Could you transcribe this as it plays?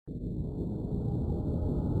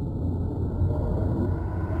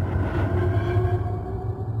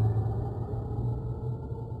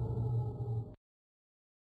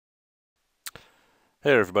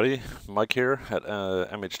Hey everybody, Mike here at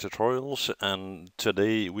MH Tutorials, and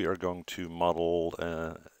today we are going to model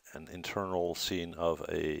an internal scene of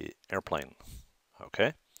a airplane.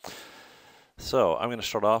 Okay, so I'm going to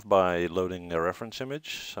start off by loading a reference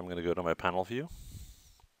image. So I'm going to go to my panel view.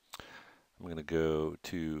 I'm going to go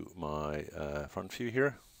to my front view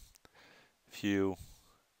here, view,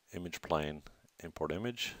 image plane, import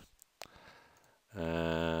image,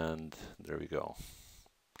 and there we go.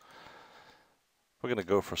 We're going to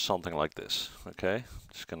go for something like this. Okay,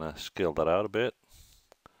 just going to scale that out a bit.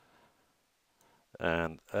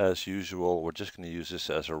 And as usual, we're just going to use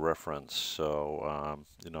this as a reference. So,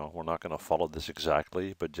 we're not going to follow this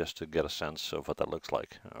exactly, but just to get a sense of what that looks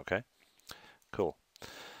like. Okay, cool.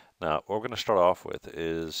 Now, what we're going to start off with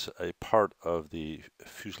is a part of the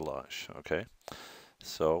fuselage. Okay,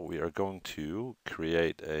 so we are going to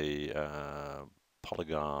create a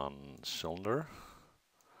polygon cylinder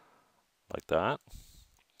like that.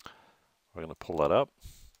 We're going to pull that up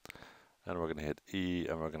and we're going to hit E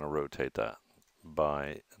and we're going to rotate that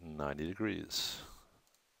by 90 degrees.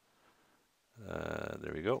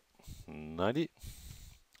 There we go, 90.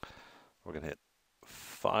 We're going to hit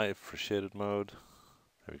 5 for shaded mode.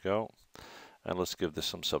 There we go. And let's give this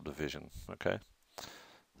some subdivision, okay?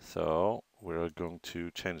 So we're going to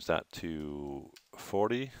change that to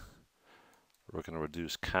 40. We're going to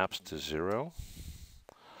reduce caps to 0.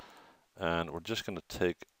 And we're just going to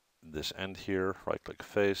take this end here, right-click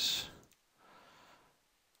face,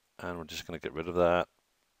 and we're just going to get rid of that.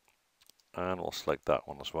 And we'll select that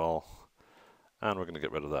one as well. And we're going to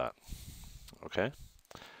get rid of that. Okay.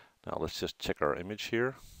 Now let's just check our image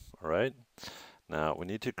here. All right. Now we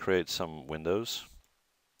need to create some windows.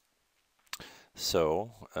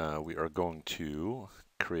 So we are going to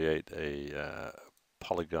create a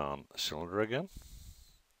polygon cylinder again.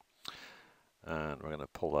 And we're going to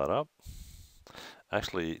pull that up.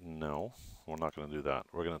 Actually, no, we're not going to do that.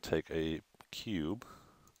 We're going to take a cube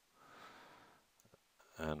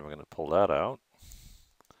and we're going to pull that out.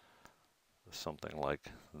 Something like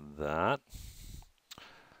that.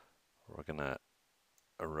 We're going to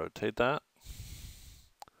rotate that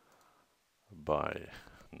by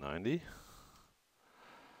 90.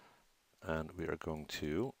 And we are going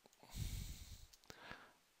to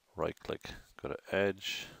right click, go to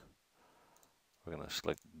edge. We're going to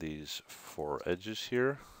select these 4 edges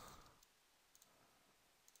here.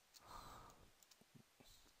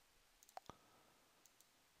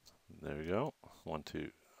 There we go. 1,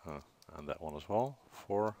 2, and that one as well.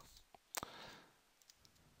 4.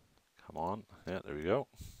 Come on. Yeah, there we go.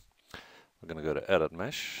 We're going to go to Edit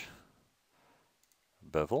Mesh,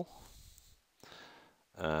 Bevel,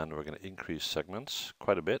 and we're going to increase segments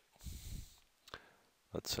quite a bit.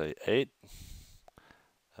 Let's say 8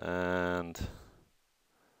 and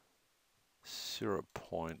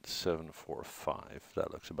 0.745.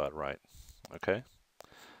 That looks about right. Okay.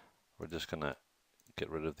 We're just going to get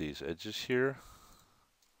rid of these edges here.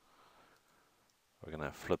 We're going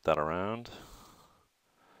to flip that around.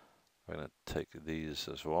 We're going to take these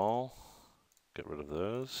as well. Get rid of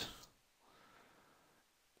those.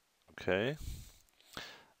 Okay.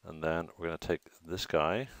 And then we're going to take this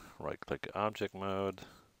guy, right click object mode,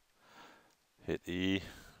 hit E,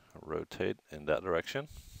 rotate in that direction,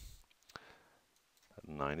 at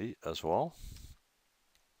 90 as well.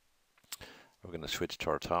 We're going to switch to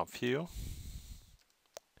our top view,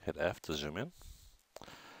 hit F to zoom in.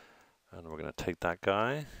 And we're going to take that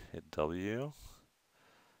guy, hit W,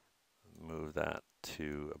 move that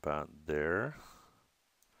to about there,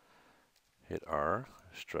 hit R,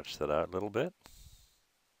 stretch that out a little bit.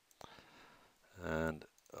 And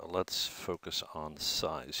let's focus on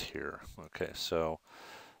size here. Okay, so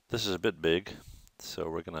this is a bit big, so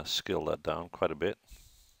we're going to scale that down quite a bit.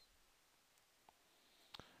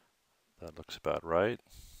 That looks about right.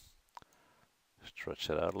 Stretch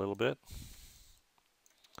it out a little bit.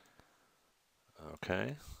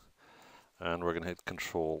 Okay, and we're going to hit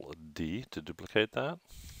Control D to duplicate that.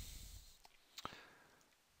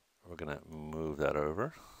 We're going to move that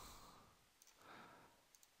over.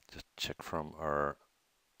 Just check from our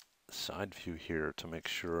side view here to make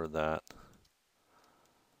sure that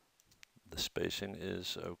the spacing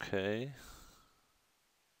is okay.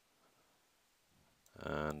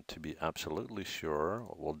 And to be absolutely sure,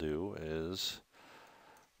 what we'll do is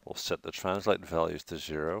we'll set the translate values to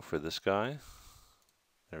 0 for this guy.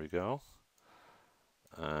 There we go.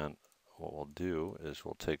 And what we'll do is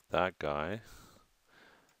we'll take that guy,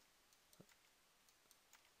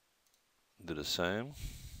 do the same,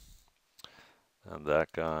 and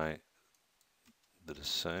that guy do the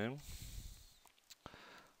same.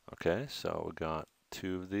 Okay, so we got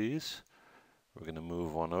 2 of these. We're going to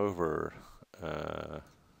move one over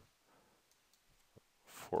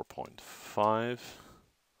 4.5,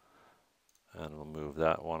 and we'll move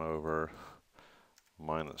that one over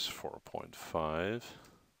minus 4.5,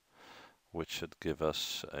 which should give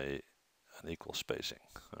us an equal spacing.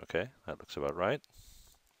 Okay, that looks about right.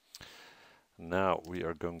 Now we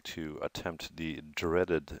are going to attempt the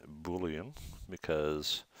dreaded Boolean,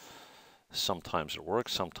 because sometimes it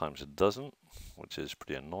works, sometimes it doesn't, which is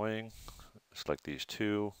pretty annoying. Select these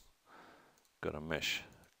two, go to mesh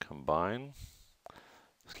combine,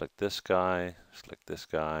 select this guy,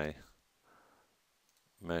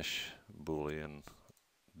 mesh Boolean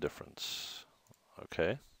difference.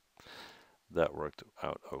 Okay, that worked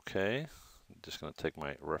out okay. I'm just going to take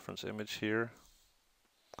my reference image here.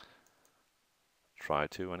 Try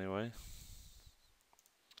to anyway.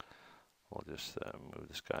 We'll just move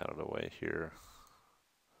this guy out of the way here.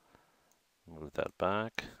 Move that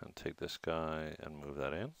back and take this guy and move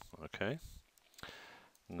that in. Okay.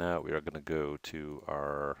 Now we are going to go to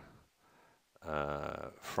our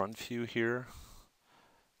front view here.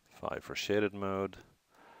 5 for shaded mode.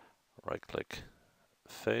 Right click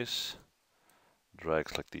face. Drag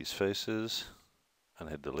select these faces and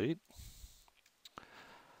hit delete,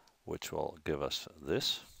 which will give us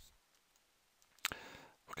this.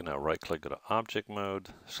 We can now right click, go to object mode,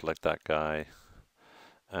 select that guy,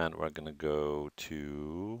 and we're going to go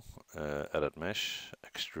to edit mesh,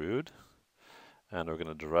 extrude, and we're going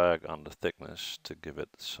to drag on the thickness to give it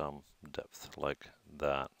some depth like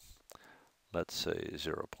that. Let's say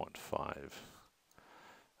 0.5,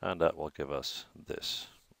 and that will give us this.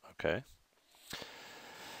 Okay.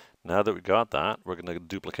 Now that we got that, we're going to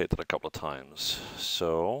duplicate it a couple of times.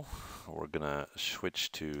 So we're going to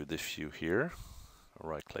switch to this view here.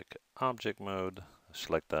 Right click object mode,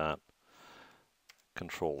 select that,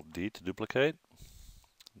 Control D to duplicate,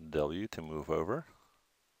 W to move over,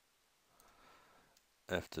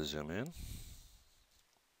 F to zoom in,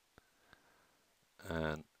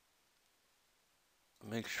 and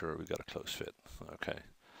make sure we got a close fit. Okay,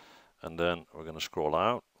 and then we're going to scroll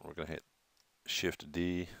out. We're going to hit Shift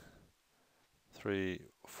D, 3,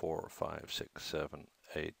 4, 5, 6, 7,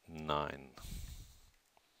 8, 9.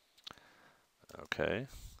 Okay,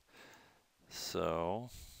 so,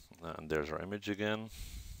 and there's our image again.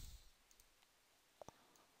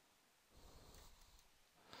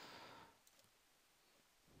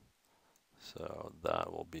 So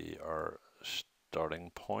that will be our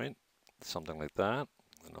starting point, something like that.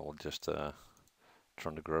 And we'll just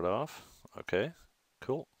turn the grid off. Okay,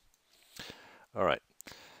 cool. All right,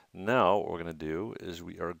 now what we're going to do is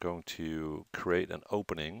we are going to create an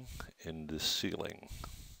opening in the ceiling.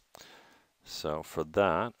 So for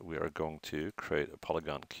that, we are going to create a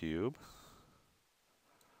polygon cube.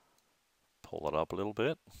 Pull it up a little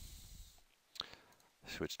bit.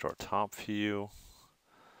 Switch to our top view.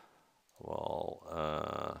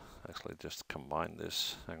 Well, actually just combine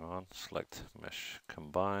this. Hang on, select mesh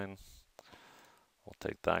combine. We'll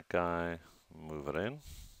take that guy, move it in,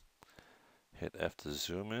 hit F to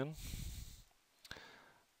zoom in,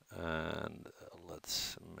 and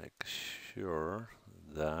let's make sure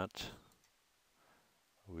that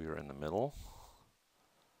we are in the middle.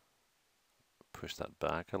 Push that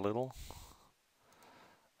back a little.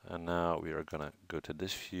 And now we are going to go to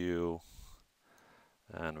this view,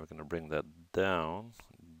 and we're going to bring that down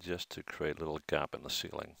just to create a little gap in the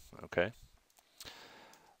ceiling. Okay.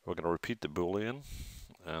 We're going to repeat the Boolean,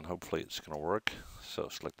 and hopefully it's going to work. So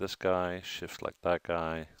select this guy, shift select that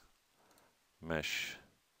guy, mesh,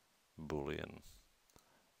 Boolean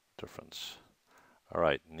difference. All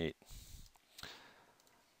right, neat.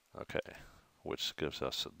 Okay, which gives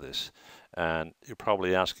us this. And you're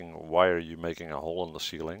probably asking, why are you making a hole in the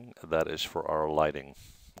ceiling? That is for our lighting.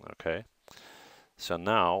 Okay. So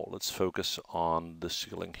now let's focus on the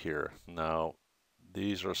ceiling here. Now,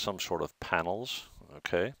 these are some sort of panels.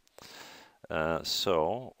 Okay.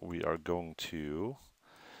 So we are going to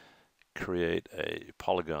create a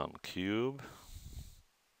polygon cube,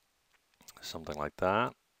 something like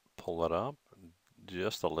that. Pull it up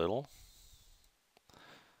just a little.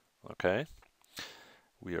 Okay.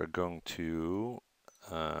 We are going to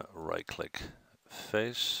right click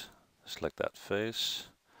face, select that face,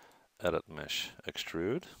 edit mesh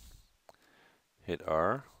extrude, hit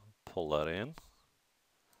R, pull that in,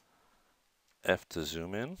 F to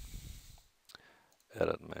zoom in,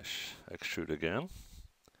 edit mesh extrude again,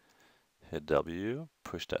 hit W,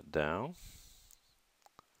 push that down,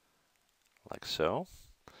 like so,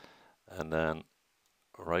 and then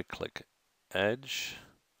right click edge,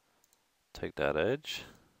 take that edge,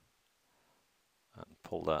 and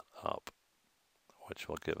pull that up which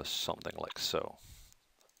will give us something like so.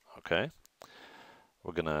 Okay,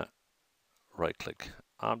 we're gonna right click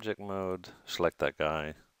object mode, select that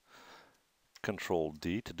guy, Control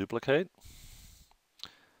D to duplicate,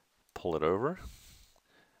 pull it over,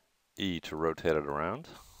 E to rotate it around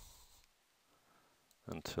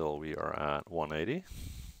until we are at 180,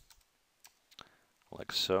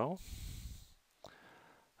 like so.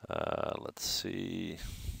 Let's see,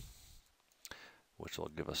 which will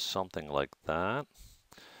give us something like that.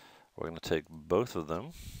 We're going to take both of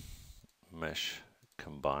them, mesh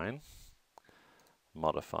combine,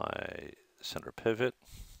 modify center pivot,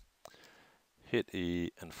 hit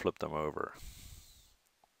E and flip them over,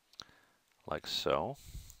 like so.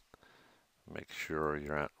 Make sure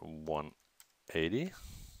you're at 180.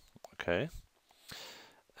 Okay.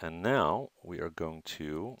 And now we are going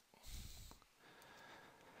to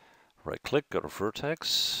right click, go to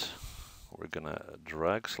vertex. We're going to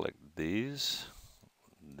drag, select these,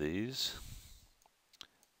 these,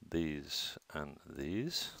 and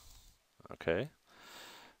these. Okay.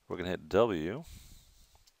 We're going to hit W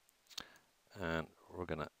and we're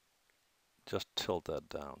going to just tilt that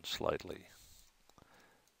down slightly.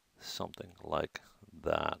 Something like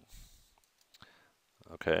that.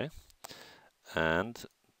 Okay. And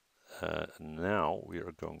now we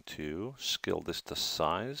are going to scale this to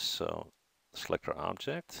size. So select our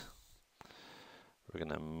object. We're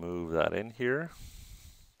going to move that in here.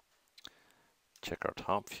 Check our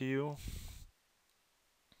top view.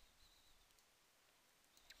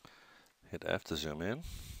 Hit F to zoom in.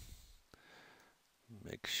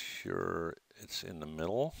 Make sure it's in the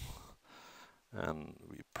middle. And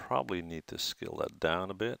we probably need to scale that down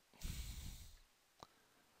a bit.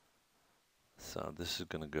 So this is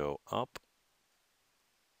going to go up.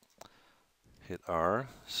 Hit R,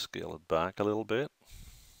 scale it back a little bit.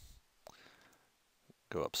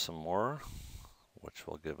 Go up some more, which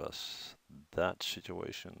will give us that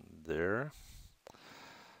situation there.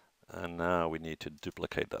 And now we need to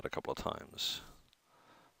duplicate that a couple of times.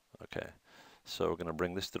 Okay, so we're going to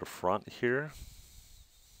bring this to the front here.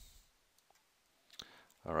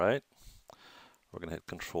 All right, we're going to hit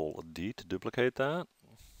Control D to duplicate that.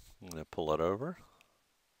 I'm going to pull that over.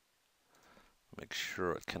 Make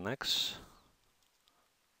sure it connects.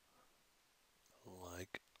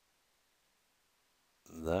 Like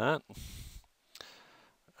that.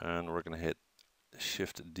 And we're going to hit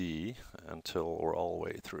Shift D until we're all the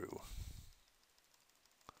way through.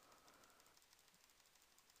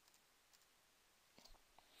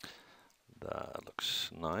 That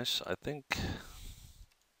looks nice, I think.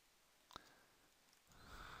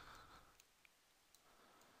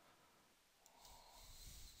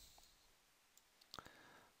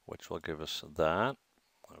 Which will give us that.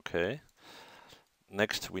 Okay.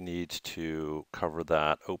 Next, we need to cover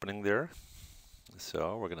that opening there.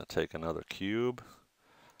 So we're going to take another cube.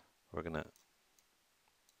 We're going to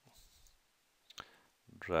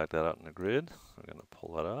drag that out in the grid. We're going to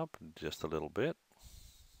pull that up just a little bit.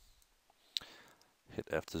 Hit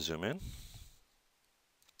F to zoom in.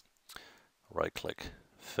 Right click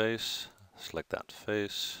face, select that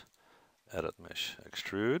face, edit mesh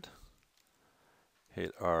extrude.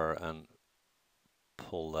 Hit R and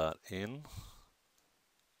pull that in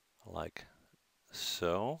like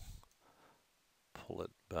so. Pull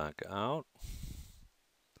it back out.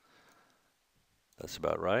 That's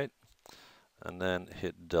about right. And then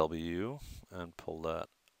hit W and pull that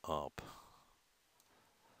up.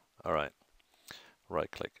 All right. Right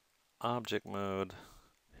click object mode.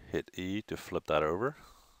 Hit E to flip that over.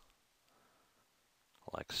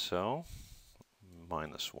 Like so.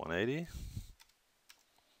 Minus 180.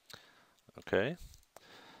 Okay.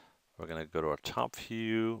 We're going to go to our top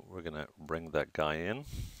view. We're going to bring that guy in.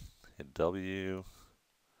 Hit W.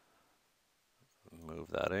 Move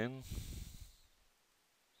that in.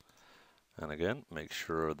 And again, make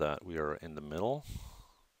sure that we are in the middle.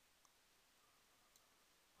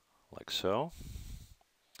 Like so.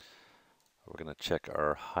 We're going to check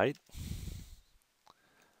our height.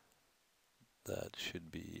 That should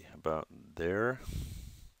be about there.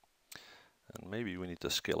 And maybe we need to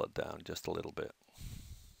scale it down just a little bit.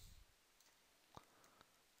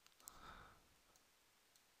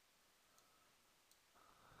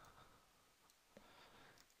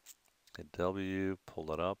 Hit W,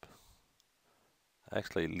 pull it up.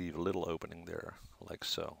 Actually leave a little opening there, like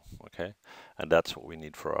so, okay? And that's what we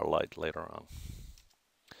need for our light later on.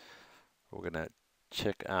 We're gonna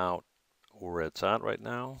check out where it's at right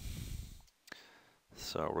now.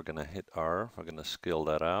 So we're gonna hit R, we're gonna scale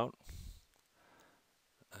that out.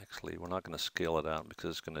 Actually, we're not gonna scale it out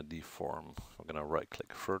because it's gonna deform. We're gonna right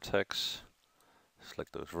click vertex,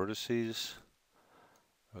 select those vertices,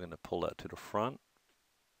 We're going to pull that to the front,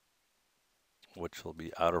 which will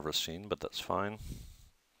be out of our scene, but that's fine.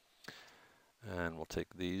 And we'll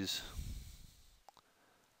take these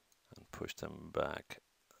and push them back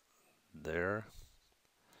there.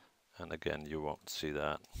 And again, you won't see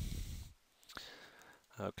that.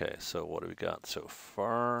 Okay, so what do we got so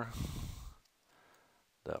far?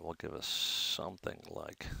 That will give us something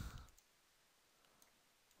like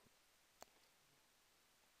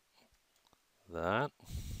that.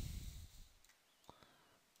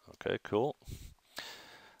 Okay, cool.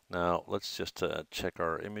 Now let's just check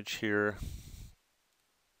our image here.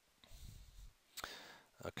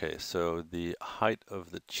 Okay, so the height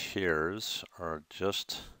of the chairs are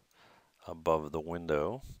just above the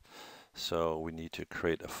window. So we need to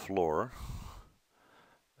create a floor.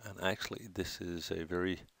 And actually this is a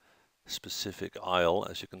very specific aisle,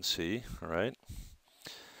 as you can see, all right?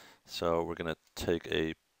 So we're going to take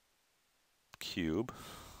a cube,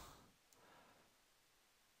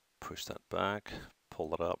 push that back,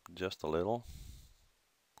 pull it up just a little.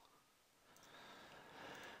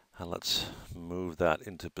 And let's move that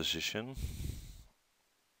into position.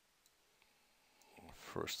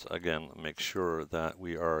 First, again, make sure that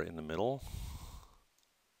we are in the middle.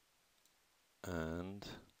 And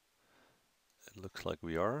it looks like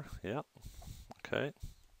we are, yeah, okay.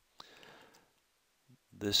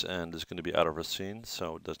 This end is going to be out of our scene,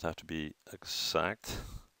 so it doesn't have to be exact.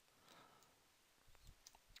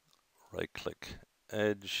 Right-click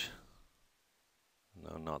edge.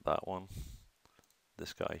 No, not that one.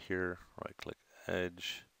 This guy here, right-click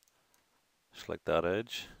edge. Select that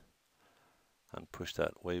edge and push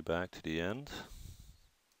that way back to the end.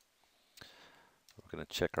 We're going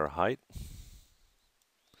to check our height.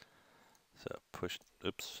 So push,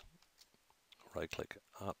 oops, right-click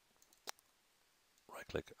up.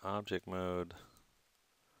 Right-click object mode.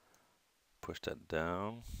 Push that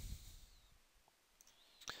down.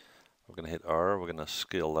 We're going to hit R. We're going to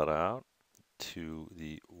scale that out to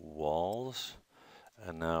the walls.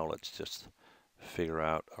 And now let's just figure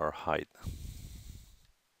out our height.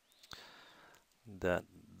 That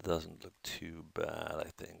doesn't look too bad, I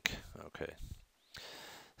think. Okay.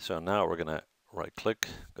 So now we're going to right-click,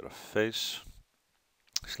 go to face,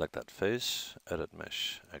 select that face, edit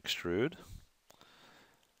mesh, extrude.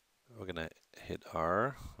 We're going to hit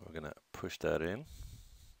R. We're going to push that in.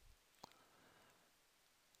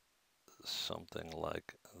 Something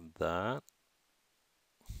like that.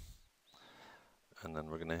 And then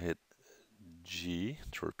we're going to hit G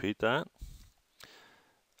to repeat that.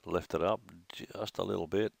 Lift it up just a little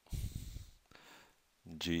bit.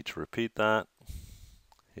 G to repeat that.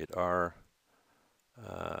 Hit R.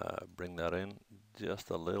 Bring that in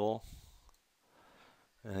just a little.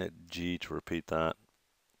 And hit G to repeat that.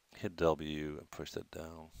 Hit W and push that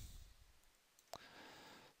down.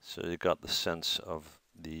 So you got the sense of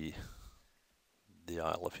the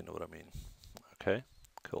aisle, if you know what I mean. Okay,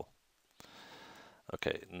 cool.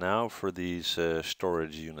 Okay, now for these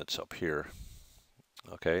storage units up here.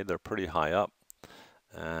 Okay, they're pretty high up,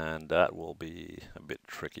 and that will be a bit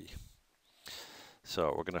tricky.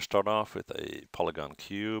 So we're going to start off with a polygon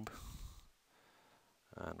cube,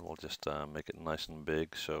 and we'll just make it nice and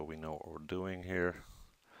big so we know what we're doing here,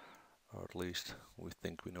 or at least we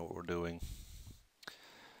think we know what we're doing.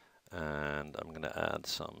 And I'm going to add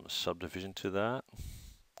some subdivision to that.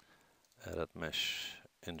 Edit mesh,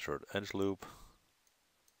 insert edge loop.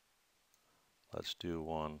 Let's do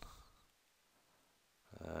one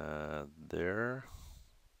there,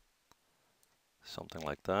 something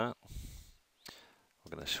like that.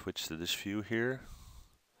 We're going to switch to this view here.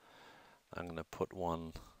 I'm going to put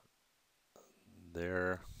one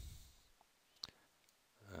there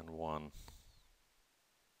and one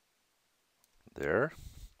there.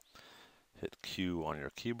 Hit Q on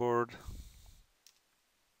your keyboard.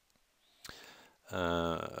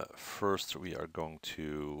 First we are going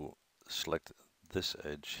to select this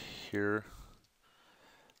edge here,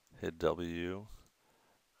 hit W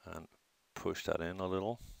and push that in a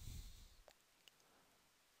little,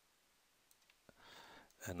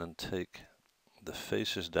 and then take the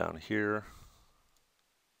faces down here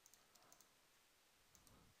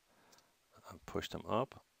and push them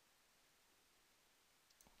up,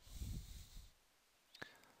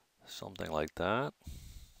 something like that.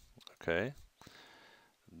 Okay,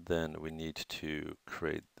 then we need to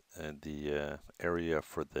create the area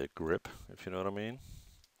for the grip, if you know what I mean.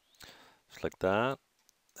 Select that,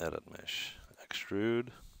 edit mesh, extrude,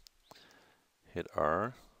 hit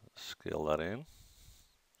R, scale that in,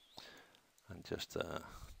 and just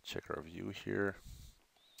check our view here.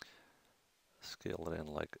 Scale it in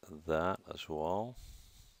like that as well.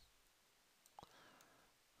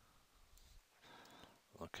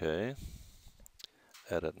 Okay,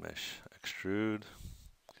 edit mesh, extrude,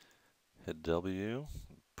 hit W,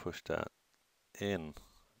 push that in and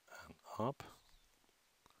up,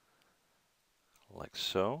 like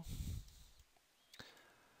so.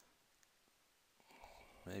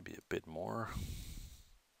 Maybe a bit more.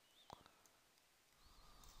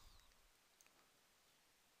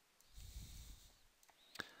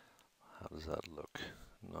 How does that look?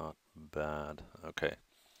 Not bad. Okay.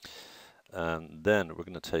 And then we're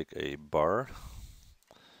going to take a bar,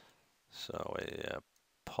 so a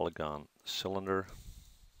polygon cylinder.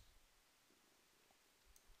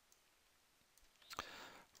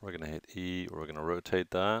 We're going to hit E, we're going to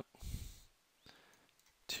rotate that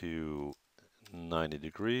to 90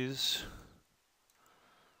 degrees.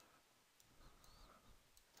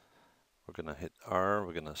 We're going to hit R,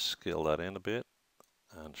 we're going to scale that in a bit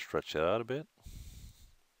and stretch it out a bit.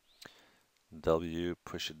 W,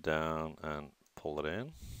 push it down and pull it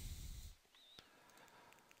in.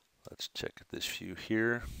 Let's check this view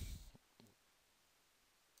here.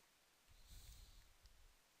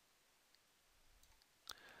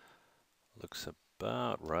 Looks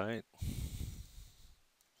about right.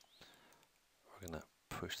 We're going to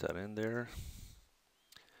push that in there.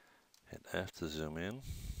 Hit F to zoom in.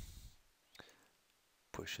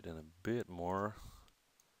 Push it in a bit more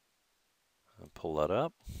and pull that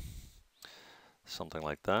up. Something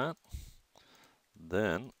like that.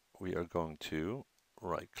 Then we are going to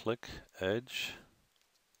right click edge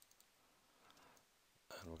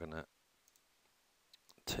and we're going to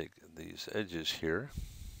take these edges here.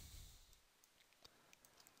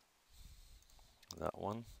 That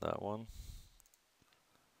one, that one.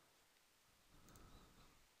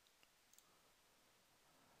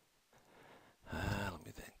 Let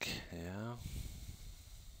me think, yeah.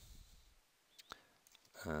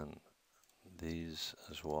 And these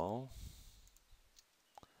as well.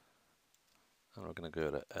 And we're going to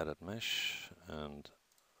go to edit mesh and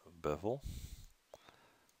bevel.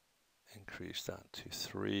 Increase that to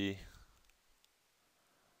 3. And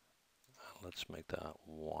let's make that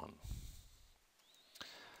 1.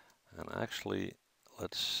 And actually,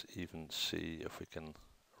 let's even see if we can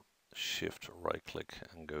shift right click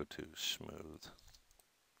and go to smooth.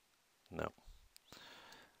 No,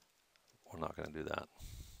 we're not going to do that.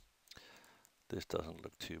 This doesn't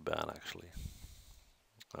look too bad actually.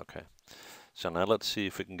 Okay, so now let's see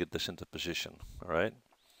if we can get this into position. All right,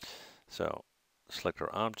 so select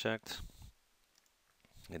our object,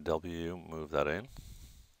 hit W, move that in.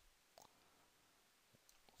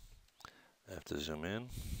 I have to zoom in.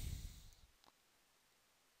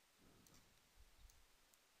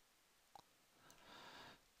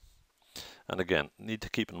 And again, need to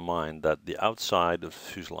keep in mind that the outside of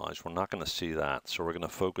fuselage, we're not going to see that. So we're going to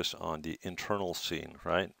focus on the internal scene,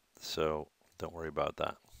 right? So don't worry about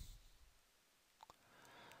that.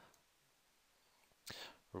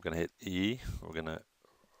 We're going to hit E. We're going to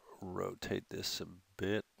rotate this a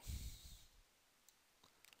bit.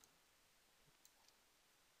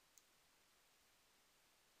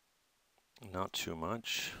 Not too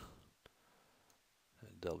much.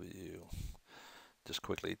 W. Just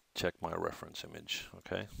quickly check my reference image,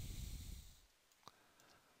 okay?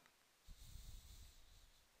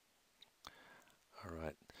 All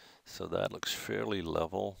right, so that looks fairly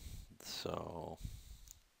level. So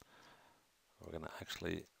we're going to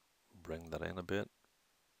actually bring that in a bit.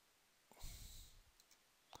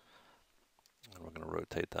 And we're going to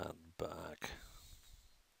rotate that back.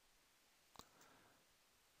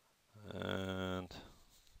 And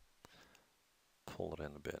pull it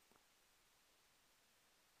in a bit.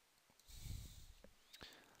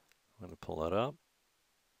 I'm going to pull that up.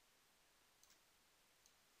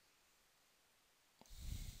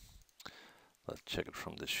 Let's check it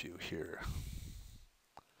from this view here.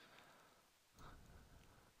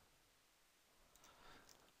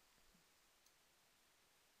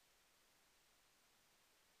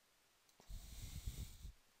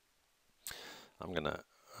 I'm going to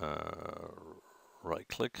right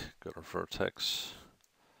click, go to vertex,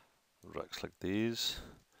 right click these,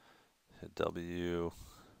 hit W,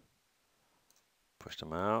 push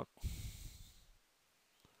them out,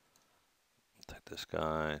 take this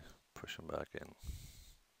guy, push him back in.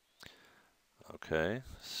 Okay,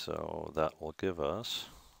 so that will give us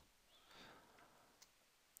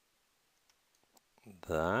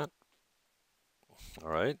that. All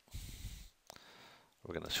right,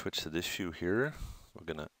 we're going to switch to this view here. We're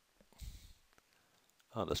going to,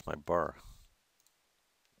 oh, that's my bar.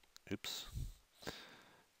 Oops.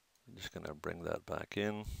 I'm just going to bring that back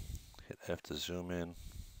in, hit F to zoom in.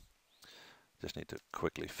 Just need to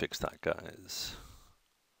quickly fix that, guys.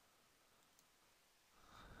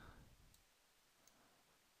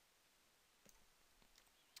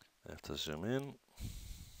 I have to zoom in.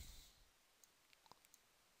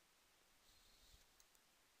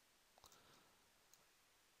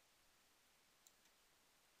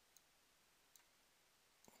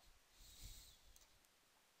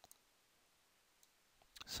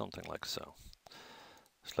 Something like so.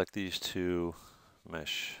 Select these two,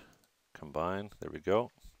 mesh, combine, there we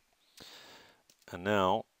go. And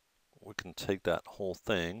now we can take that whole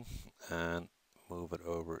thing and move it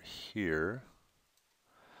over here.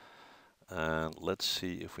 And let's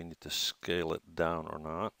see if we need to scale it down or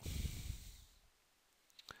not.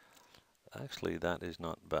 Actually, that is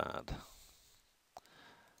not bad.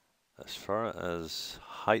 As far as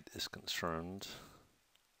height is concerned,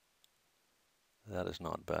 that is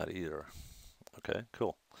not bad either. Okay,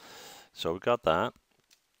 cool. So we got that.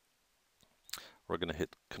 We're going to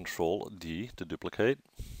hit Control D to duplicate.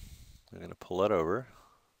 We're going to pull that over.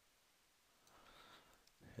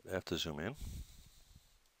 Hit F to zoom in.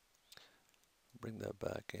 Bring that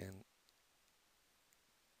back in.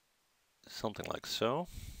 Something like so.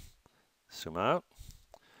 Zoom out.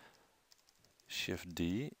 Shift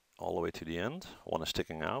D all the way to the end. One is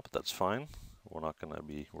sticking out, but that's fine. We're not going to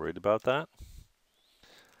be worried about that.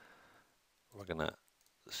 We're going to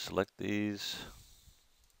select these.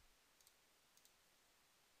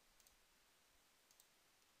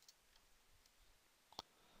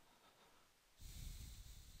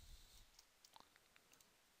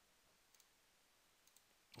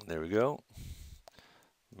 There we go.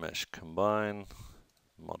 Mesh combine,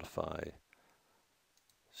 modify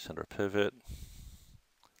center pivot.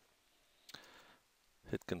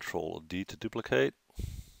 Hit Control D to duplicate.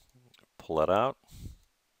 Pull that out.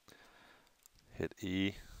 Hit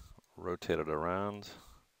E, rotate it around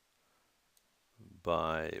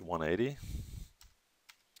by 180.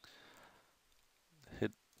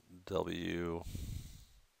 Hit W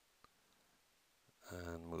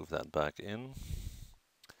and move that back in.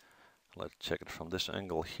 Let's check it from this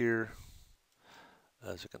angle here.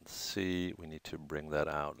 As you can see, we need to bring that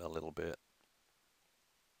out a little bit.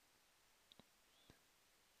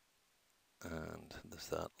 And does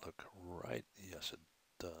that look right? Yes, it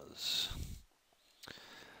does.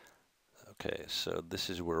 Okay, so this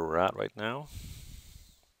is where we're at right now.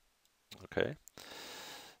 Okay,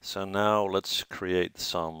 so now let's create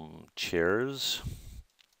some chairs.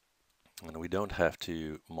 And we don't have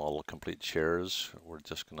to model complete chairs. We're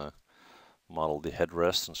just gonna model the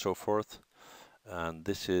headrest and so forth. And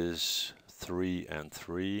this is 3 and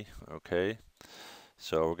 3, okay?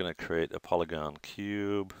 So we're gonna create a polygon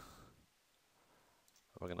cube.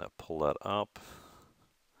 We're gonna pull that up.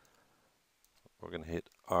 We're gonna hit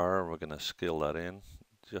R, we're gonna scale that in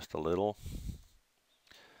just a little.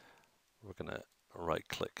 We're gonna right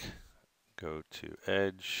click, go to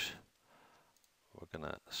edge. We're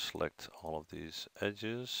gonna select all of these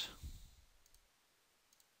edges.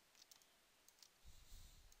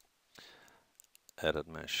 Edit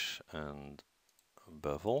mesh and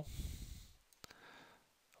bevel.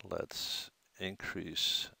 Let's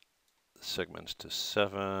increase the segments to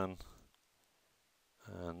 7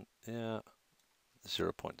 and yeah,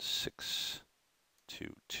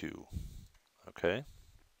 0.622. Okay.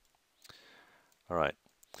 All right.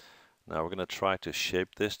 Now we're going to try to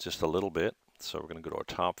shape this just a little bit. So we're going to go to our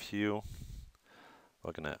top view.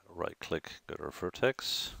 We're going to right click, go to our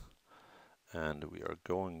vertex, and we are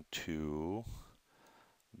going to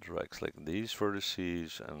drag select these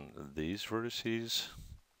vertices and these vertices.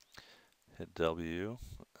 Hit W.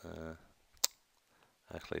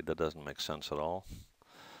 Actually, that doesn't make sense at all.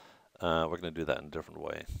 We're going to do that in a different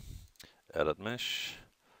way. Edit mesh,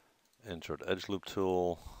 insert edge loop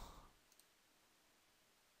tool.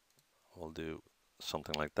 We'll do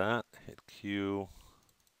something like that. Hit Q.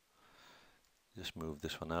 Just move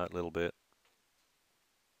this one out a little bit.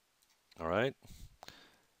 All right.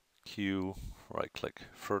 Q, right click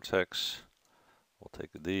vertex. We'll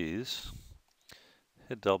take these.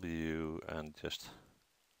 Hit W and just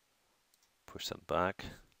push that back.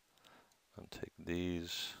 And take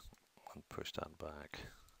these and push that back.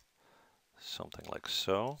 Something like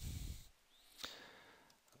so.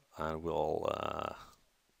 And we'll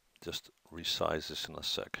just resize this in a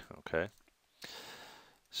sec, okay?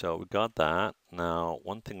 So we got that. Now,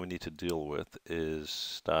 one thing we need to deal with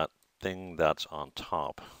is that thing that's on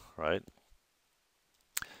top, right?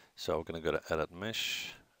 So we're going to go to Edit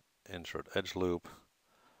Mesh, insert Edge Loop,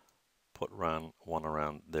 put one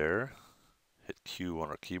around there, hit Q on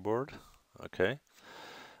our keyboard, okay?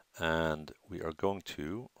 And we are going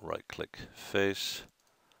to right-click Face.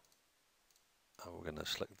 And we're going to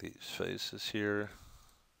select these faces here.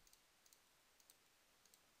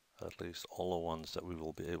 At least all the ones that we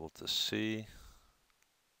will be able to see.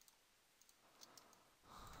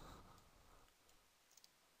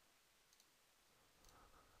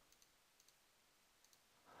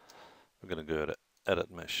 We're going to go to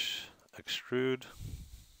Edit Mesh, Extrude.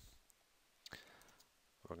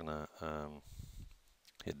 We're going to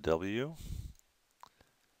hit W.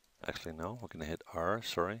 Actually, no, we're going to hit R,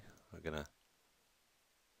 sorry. We're going to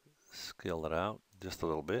scale that out just a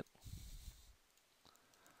little bit.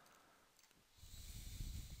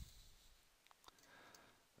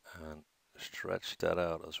 And stretch that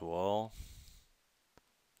out as well.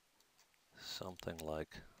 Something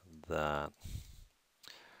like that.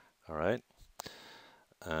 All right.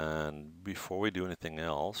 And before we do anything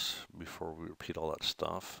else, before we repeat all that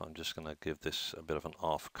stuff, I'm just going to give this a bit of an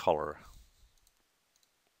off color.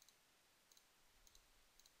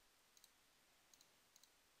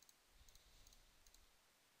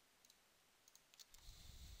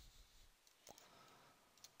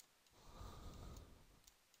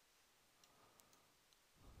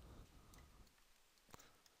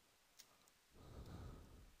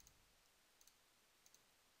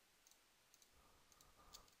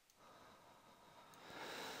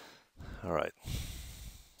 All right.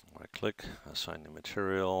 Right click, assign new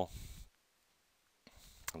material.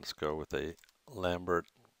 Let's go with a Lambert.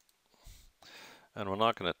 And we're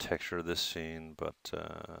not going to texture this scene, but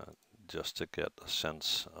just to get a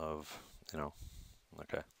sense of,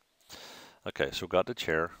 okay. Okay, so we've got the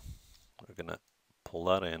chair. We're going to pull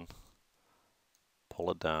that in,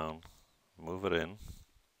 pull it down, move it in,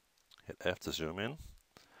 hit F to zoom in,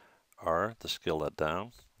 R to scale that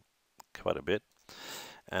down quite a bit.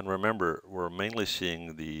 And remember, we're mainly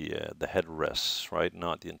seeing the headrests, right?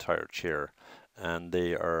 Not the entire chair. And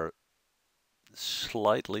they are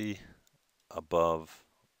slightly above,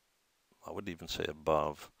 I wouldn't even say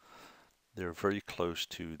above, they're very close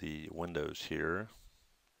to the windows here.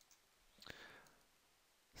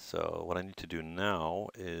 So what I need to do now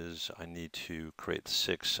is I need to create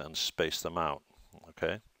 6 and space them out,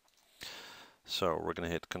 okay? So we're going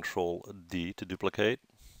to hit Control D to duplicate.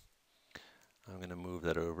 I'm going to move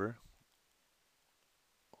that over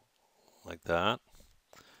like that.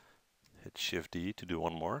 Hit Shift D to do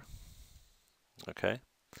one more. Okay.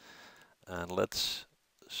 And let's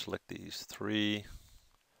select these 3,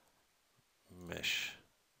 mesh,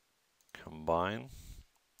 combine,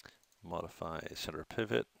 modify center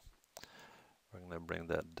pivot. We're going to bring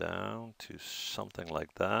that down to something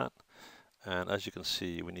like that. And as you can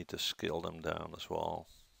see, we need to scale them down as well.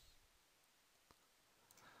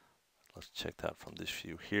 Let's check that from this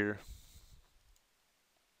view here.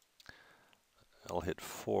 I'll hit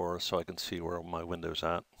 4 so I can see where my window's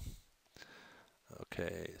at.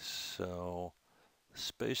 Okay, so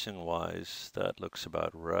spacing wise, that looks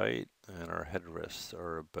about right, and our headrests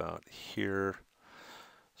are about here.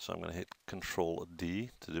 So I'm going to hit Control D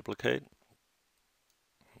to duplicate.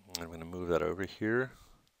 I'm going to move that over here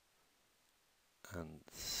and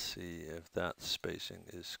see if that spacing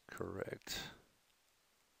is correct.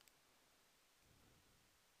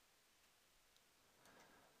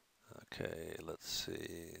 Okay, let's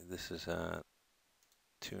see. This is at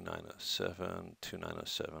 2907,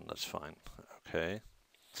 2907, that's fine. Okay.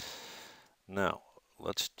 Now,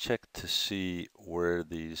 let's check to see where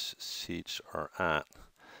these seats are at.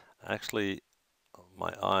 Actually,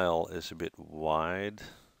 my aisle is a bit wide,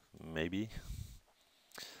 maybe.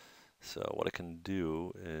 So what I can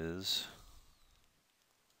do is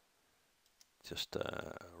just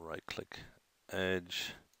right click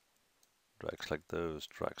edge, drag select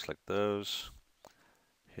those,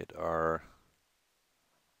 hit R,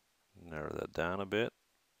 narrow that down a bit.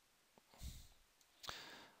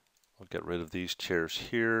 I'll get rid of these chairs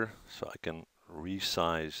here so I can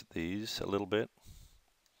resize these a little bit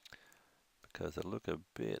because they look a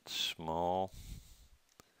bit small.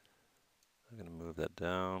 I'm going to move that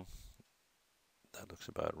down. That looks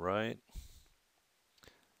about right.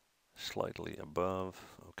 Slightly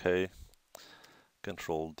above. Okay.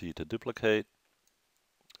 Control D to duplicate.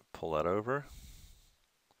 Pull that over.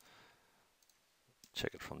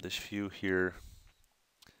 Check it from this view here.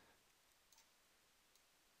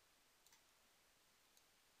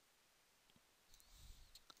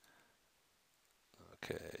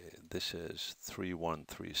 Okay, this is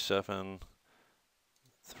 3137,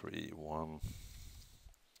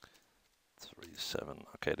 3137.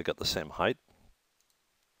 Okay, they got the same height.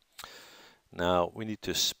 Now we need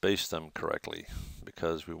to space them correctly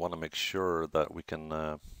because we want to make sure that we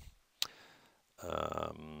can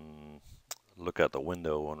look out the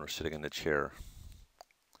window when we're sitting in the chair.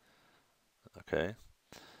 Okay,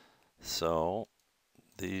 so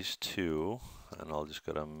these two, and I'll just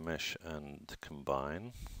go to mesh and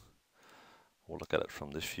combine. We'll look at it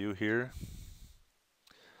from this view here.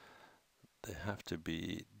 They have to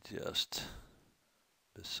be just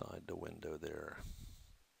beside the window there.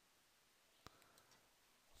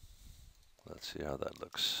 Let's see how that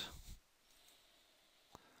looks.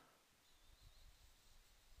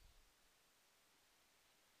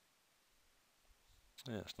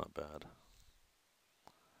 Yeah, it's not bad.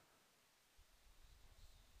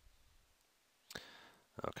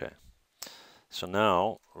 Okay, so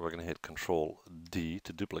now we're going to hit Control D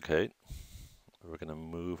to duplicate. We're going to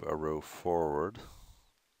move a row forward.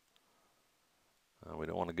 We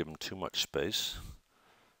don't want to give them too much space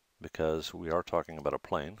because we are talking about a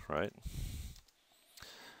plane, right?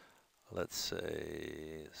 Let's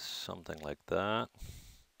say something like that.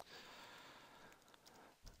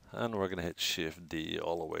 And we're going to hit Shift D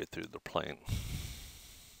all the way through the plane.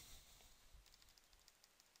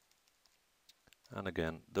 And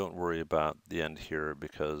again, don't worry about the end here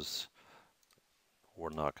because we're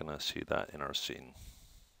not going to see that in our scene.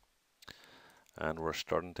 And we're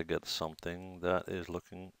starting to get something that is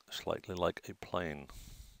looking slightly like a plane.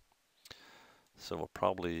 So we'll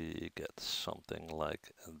probably get something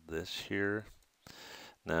like this here.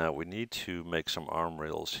 Now we need to make some arm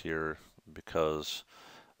rails here because,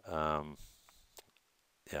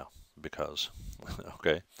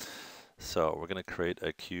 okay. So we're going to create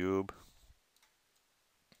a cube.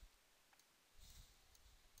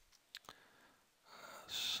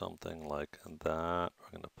 Something like that.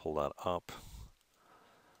 We're going to pull that up.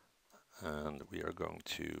 And we are going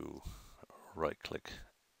to right-click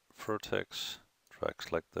vertex, drag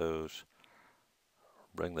select those,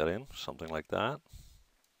 bring that in, something like that.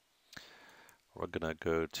 We're going to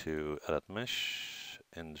go to Edit Mesh,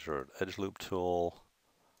 insert Edge Loop tool.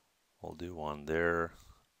 We'll do one there,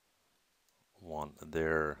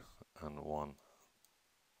 and one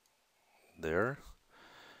there.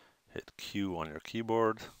 Hit Q on your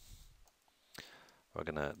keyboard. We're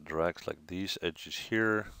going to drag select these edges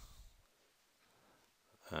here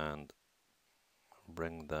and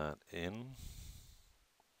bring that in.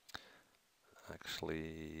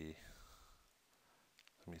 Actually,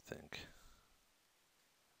 let me think.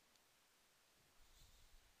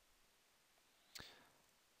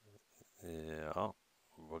 Yeah,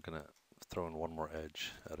 we're gonna throw in one more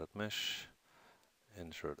edge. Edit mesh,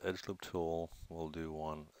 insert edge loop tool. We'll do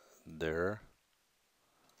one there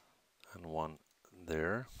and one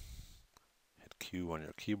there. Hit Q on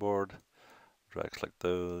your keyboard, drag select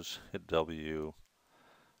those, hit W.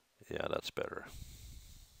 Yeah, that's better.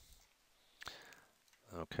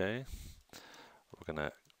 Okay, we're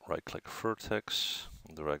gonna right click vertex,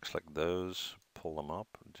 drag select those, pull them up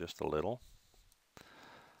just a little.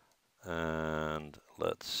 And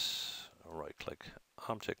let's right click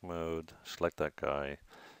object mode, select that guy,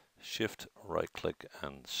 shift right click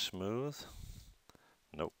and smooth.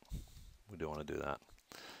 Nope, we don't want to do that.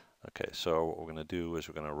 Okay, so what we're going to do is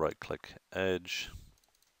we're going to right click edge.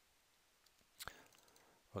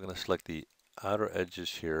 We're going to select the outer edges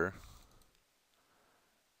here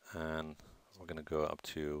and we're going to go up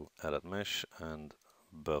to edit mesh and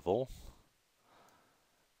bevel,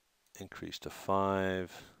 increase to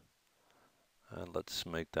 5, and let's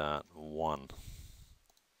make that 1.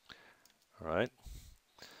 Alright,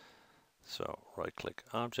 so right click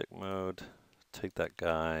object mode, take that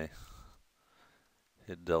guy,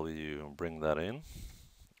 hit W and bring that in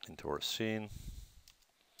into our scene.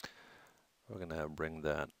 We're going to bring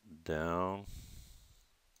that down,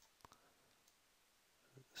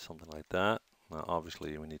 something like that. Now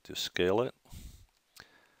obviously we need to scale it.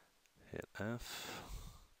 Hit F,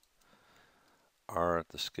 R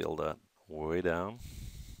to scale that way down.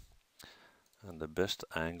 And the best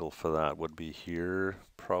angle for that would be here,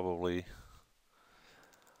 probably.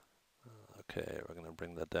 Okay, we're going to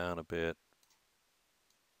bring that down a bit.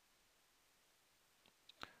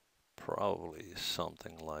 Probably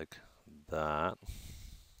something like that.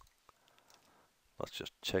 Let's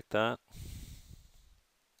just check that.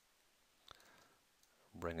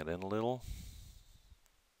 Bring it in a little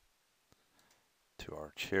to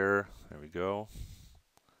our chair. There we go.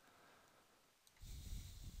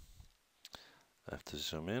 I have to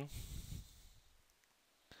zoom in.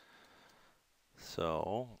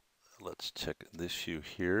 So let's check this view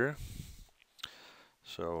here.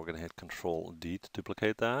 So we're going to hit Control D to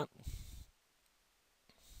duplicate that.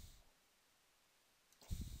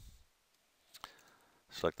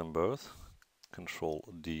 Select them both.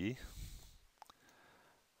 Control D.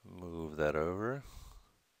 Move that over.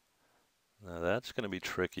 Now that's going to be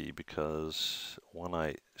tricky because when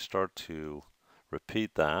I start to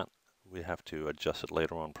repeat that, we have to adjust it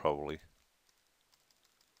later on probably.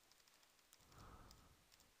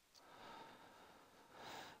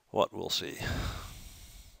 What we'll see.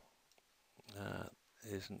 That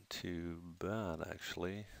isn't too bad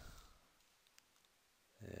actually.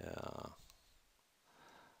 Yeah.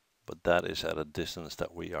 but that is at a distance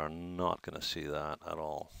that we are not going to see that at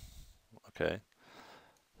all. Okay,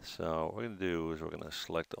 so what we're going to do is we're going to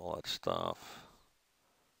select all that stuff.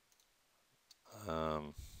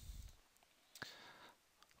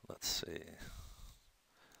 Let's see.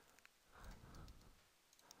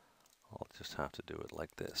 I'll just have to do it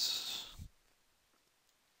like this.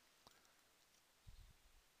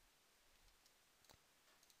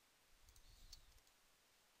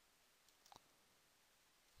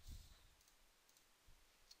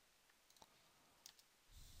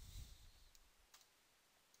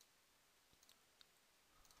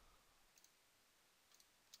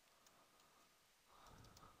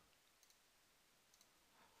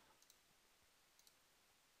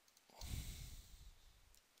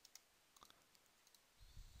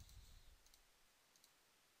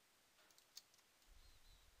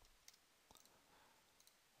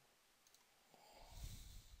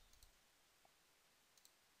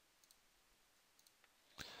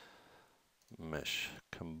 Mesh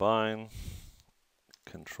combine,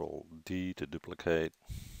 Control D to duplicate.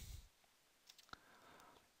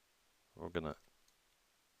 We're gonna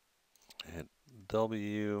hit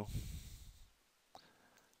W.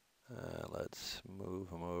 Let's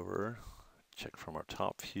move them over. Check from our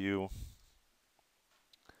top view.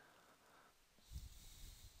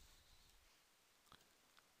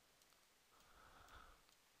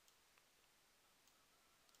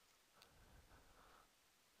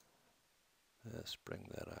 Let's bring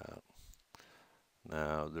that out.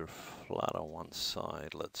 Now they're flat on one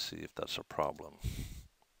side. Let's see if that's a problem.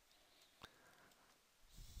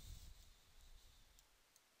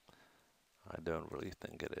 I don't really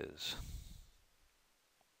think it is.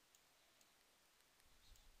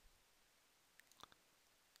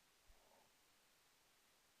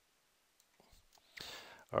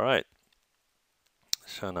 All right.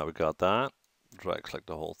 So now we got that. Drag select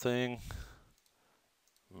the whole thing.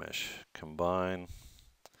 Mesh combine.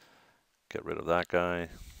 Get rid of that guy.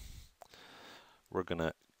 We're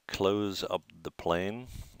gonna close up the plane.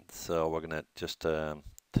 So we're gonna just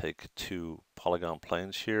take two polygon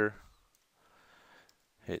planes here.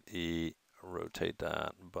 Hit E, rotate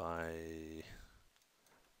that by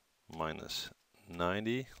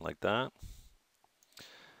 -90, like that.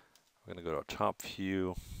 We're gonna go to our top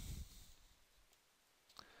view.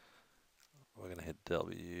 We're gonna hit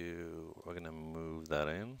W. We're gonna move that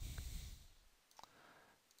in.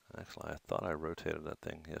 Actually, I thought I rotated that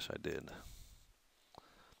thing. Yes, I did.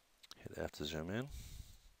 Hit F to zoom in.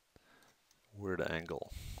 Weird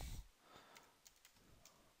angle.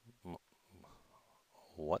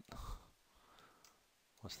 What?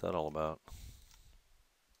 What's that all about?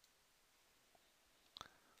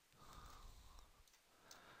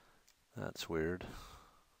 That's weird.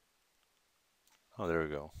 Oh, there we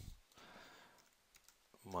go.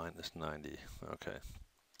 -90. Okay.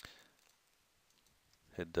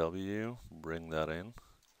 Hit W, bring that in,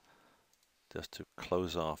 just to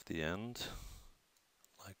close off the end,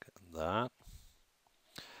 like that.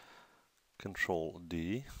 Control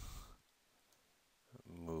D,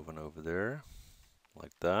 moving over there,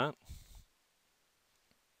 like that.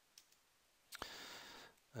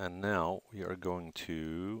 And now we are going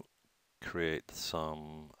to create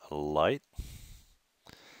some light.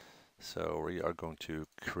 So we are going to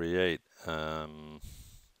create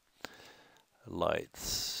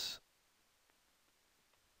lights.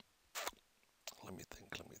 Let me think.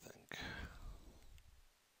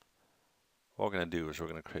 What we're going to do is we're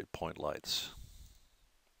going to create point lights.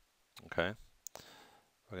 Okay.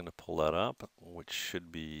 We're going to pull that up, which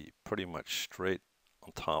should be pretty much straight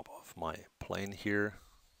on top of my plane here.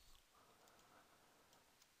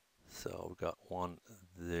 So we've got one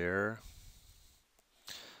there.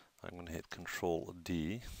 I'm going to hit Control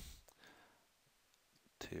D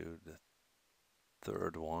to the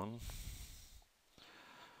third one.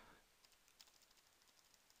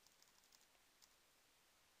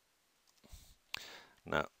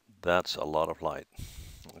 Now that's a lot of light.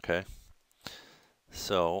 Okay,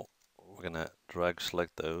 so we're going to drag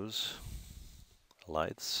select those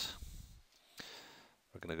lights.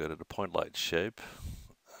 We're going to go to the point light shape,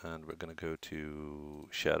 and we're going to go to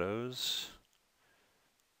shadows,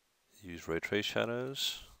 use ray trace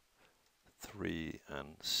shadows 3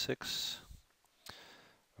 and 6.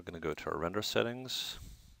 We're going to go to our render settings,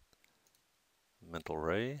 mental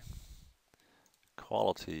ray,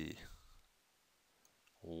 quality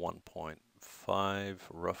 1.5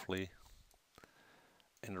 roughly.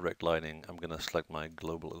 Indirect lighting, I'm going to select my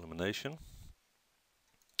global illumination.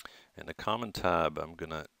 In the common tab, I'm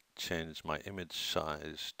going to change my image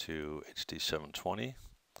size to HD 720.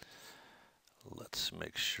 Let's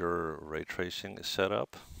make sure ray tracing is set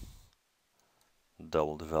up.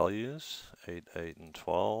 double the values, 8, 8, and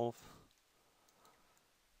 12,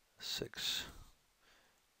 6,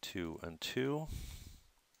 2, and 2.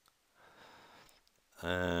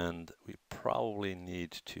 And we probably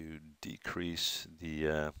need to decrease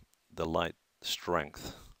the light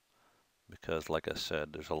strength, because like I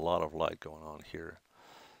said, there's a lot of light going on here.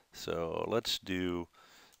 So let's do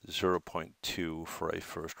 0.2 for a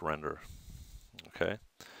first render. Okay,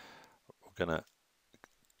 we're gonna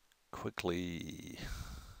quickly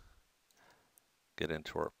get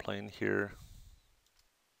into our plane here.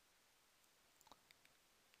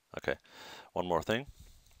 Okay, one more thing.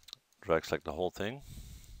 Drag select the whole thing.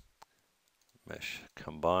 Mesh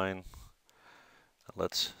combine.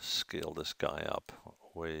 Let's scale this guy up,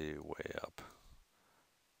 way, way up.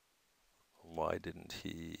 Why didn't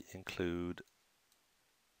he include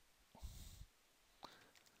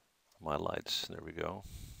my lights? There we go.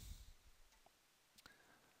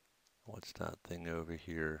 What's that thing over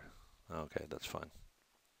here? Okay, that's fine.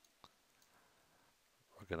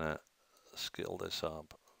 We're gonna scale this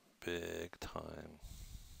up big time.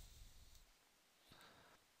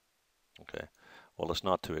 Okay, well, it's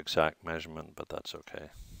not to exact measurement, but that's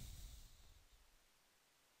okay.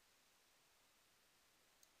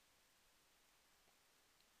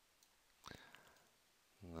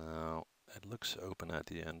 Now, it looks open at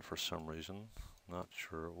the end for some reason. Not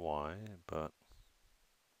sure why, but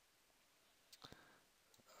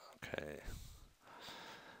okay.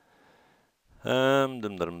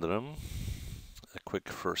 A quick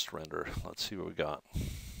first render. Let's see what we got.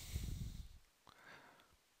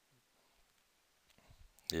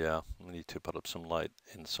 Yeah, we need to put up some light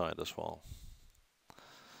inside as well.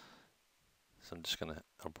 So I'm just gonna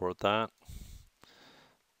abort that.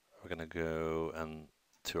 We're gonna go and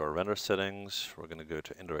to our render settings. We're gonna go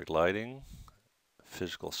to indirect lighting,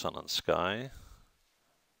 physical sun and sky.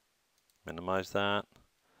 Minimize that.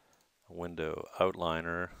 Window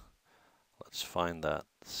outliner. Let's find that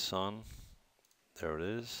sun. There it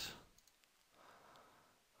is.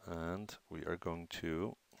 And we are going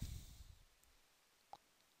to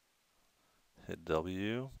hit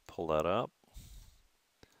W, pull that up,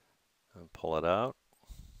 and pull it out.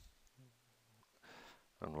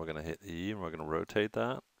 And we're going to hit E, and we're going to rotate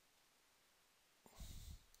that.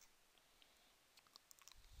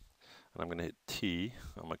 And I'm going to hit T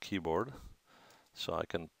on my keyboard, so I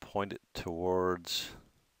can point it towards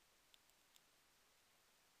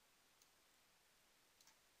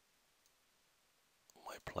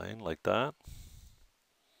my plane, like that.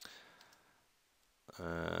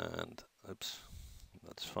 And, oops,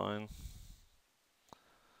 that's fine.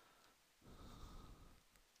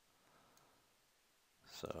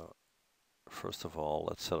 So, first of all,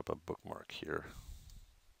 let's set up a bookmark here.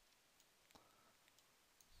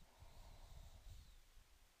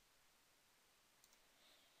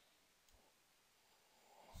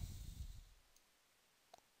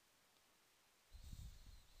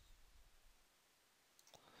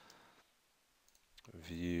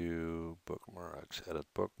 View, bookmarks, edit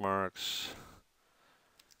bookmarks,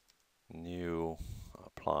 new,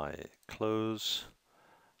 apply, close.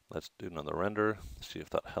 Let's do another render, see if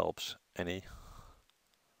that helps any.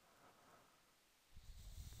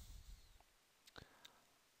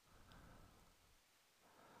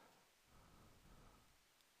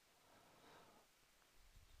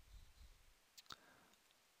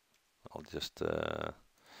 I'll just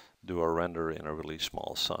do a render in a really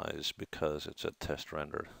small size because it's a test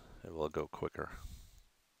render. It will go quicker.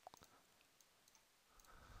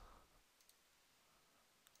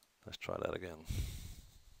 Let's try that again.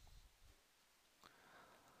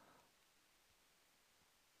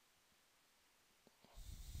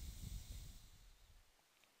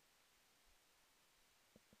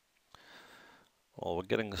 Well, we're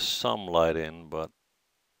getting some light in, but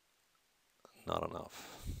not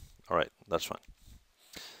enough. All right, that's fine.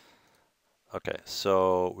 Okay,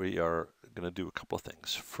 so we are going to do a couple of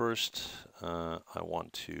things. First, I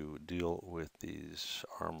want to deal with these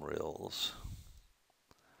arm rails.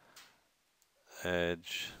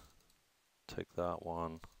 Edge, take that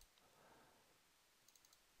one.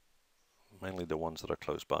 Mainly the ones that are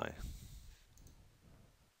close by.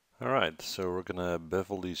 All right, so we're going to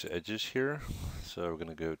bevel these edges here. So we're going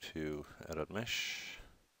to go to Edit Mesh.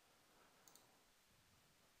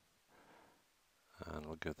 And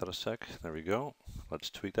we'll give that a sec. There we go.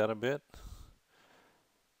 Let's tweak that a bit.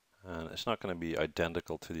 And it's not going to be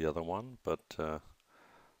identical to the other one, but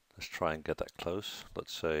let's try and get that close.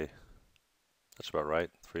 Let's say that's about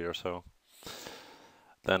right, 3 or so.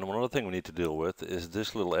 Then one other thing we need to deal with is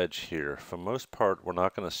this little edge here. For most part, we're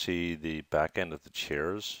not going to see the back end of the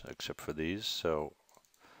chairs except for these. So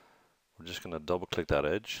we're just going to double click that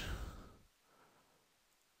edge.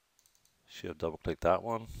 Shift double click that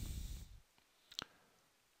one.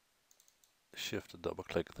 Shift to double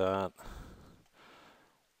click that.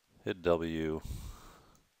 Hit W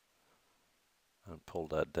and pull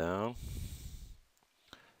that down,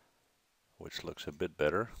 which looks a bit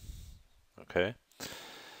better. Okay.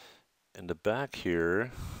 In the back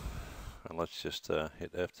here, and let's just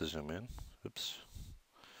hit F to zoom in. Oops.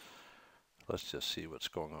 Let's just see what's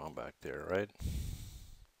going on back there, right?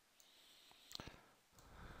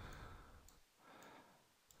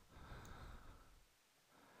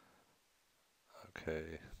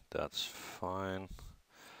 Okay, that's fine.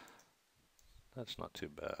 That's not too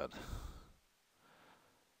bad.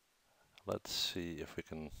 Let's see if we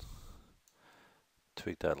can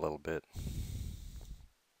tweak that a little bit.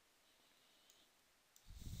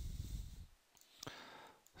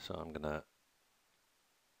 So I'm gonna,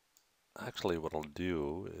 actually what I'll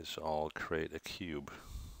do is I'll create a cube.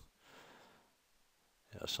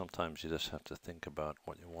 Yeah, sometimes you just have to think about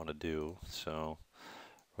what you want to do. So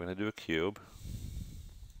we're gonna do a cube.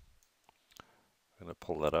 I'm gonna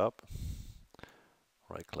pull that up,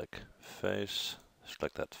 right click face,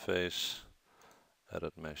 select that face,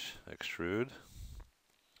 edit mesh extrude,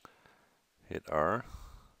 hit R,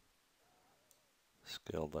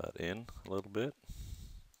 scale that in a little bit,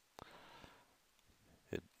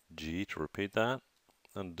 hit G to repeat that,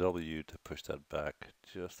 and W to push that back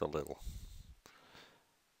just a little.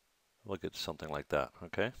 We'll get something like that,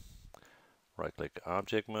 okay? Right click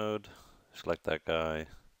object mode, select that guy,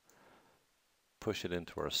 push it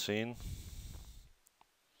into our scene.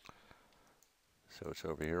 So it's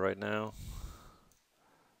over here right now.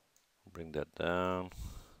 Bring that down,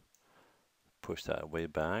 push that way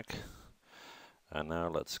back. And now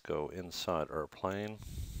let's go inside our plane.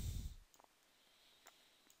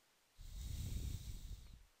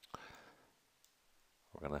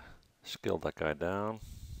 We're gonna scale that guy down.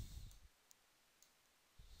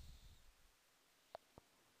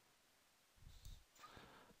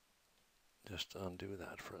 Just undo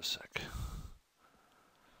that for a sec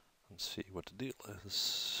and see what the deal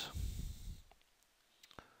is.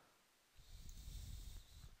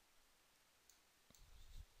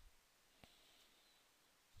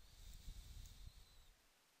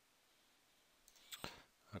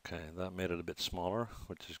 Okay, that made it a bit smaller,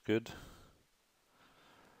 which is good.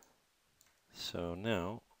 So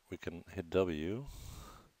now we can hit W,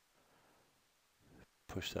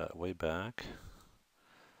 push that way back,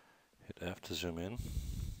 hit F to zoom in.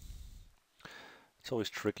 It's always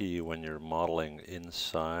tricky when you're modeling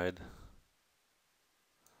inside.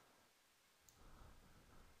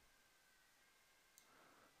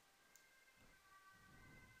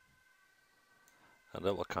 And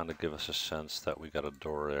that will kind of give us a sense that we got a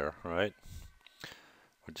door there, right?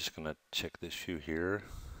 We're just going to check this view here.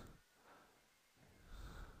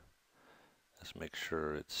 Let's make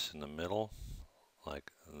sure it's in the middle,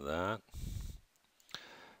 like that.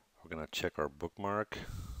 We're going to check our bookmark.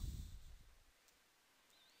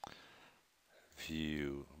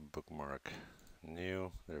 View, bookmark,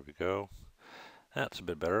 new, there we go. That's a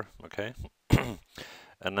bit better, okay.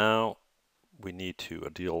 And now we need to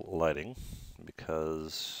ideal lighting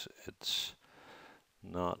because it's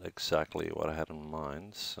not exactly what I had in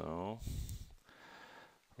mind. So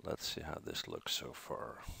let's see how this looks so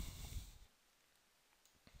far.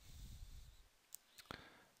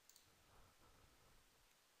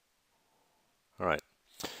 All right,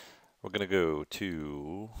 we're going to go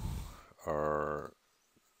to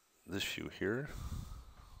this view here.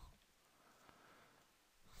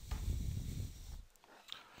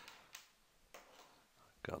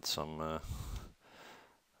 Got some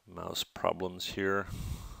mouse problems here.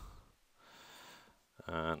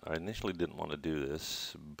 And I initially didn't want to do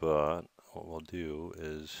this, but what we'll do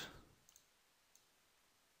is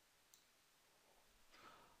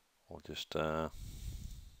we'll just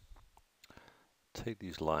take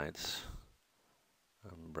these lights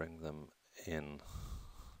and bring them in.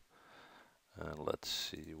 And let's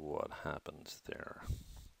see what happens there.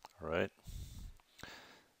 All right.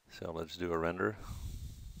 So let's do a render.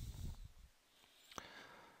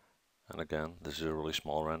 And again, this is a really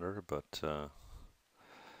small render, but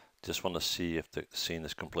just want to see if the scene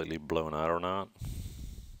is completely blown out or not.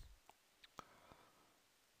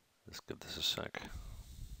 Let's give this a sec.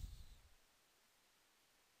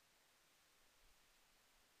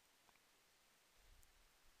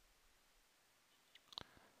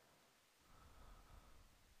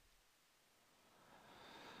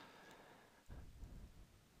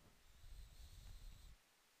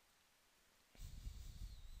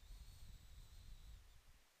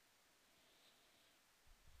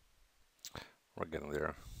 We're getting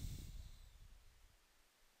there.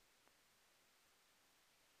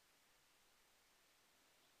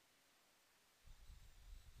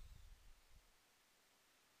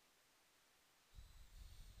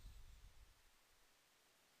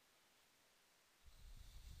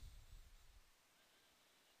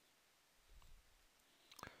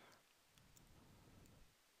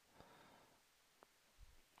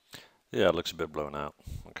 Yeah, it looks a bit blown out.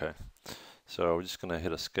 Okay, so we're just gonna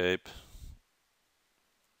hit escape,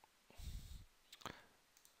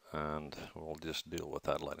 and we'll just deal with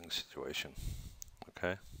that lighting situation.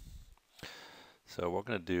 Okay, so what we're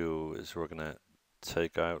gonna do is we're gonna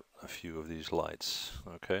take out a few of these lights.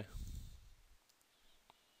 Okay,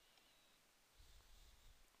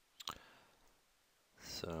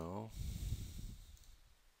 so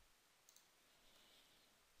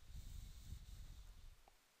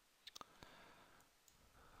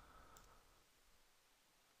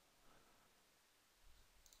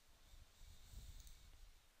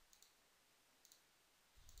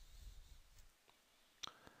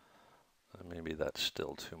maybe that's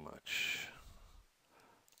still too much.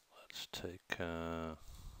 Let's take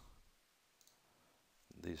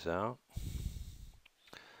these out.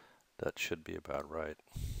 That should be about right.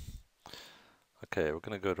 Okay, we're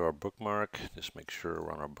going to go to our bookmark. Just make sure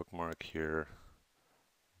we're on our bookmark here.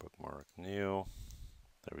 Bookmark new.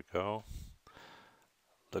 There we go.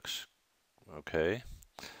 Looks okay.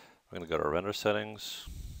 We're going to go to our render settings.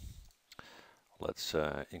 Let's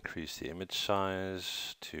increase the image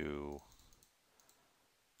size to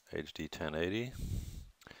HD 1080.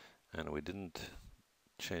 And we didn't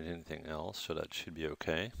change anything else, so that should be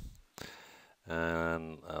okay.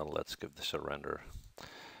 And let's give this a render.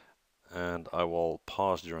 And I will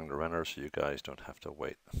pause during the render so you guys don't have to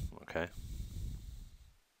wait, okay?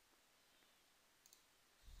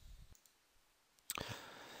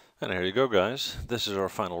 And here you go, guys. This is our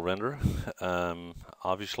final render.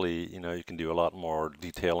 Obviously, you know, you can do a lot more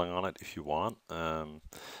detailing on it if you want,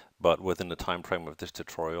 but within the time frame of this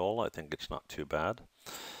tutorial, I think it's not too bad.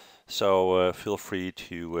 So feel free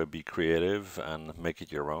to be creative and make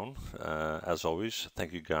it your own. As always,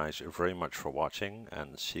 thank you guys very much for watching,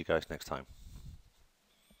 and see you guys next time.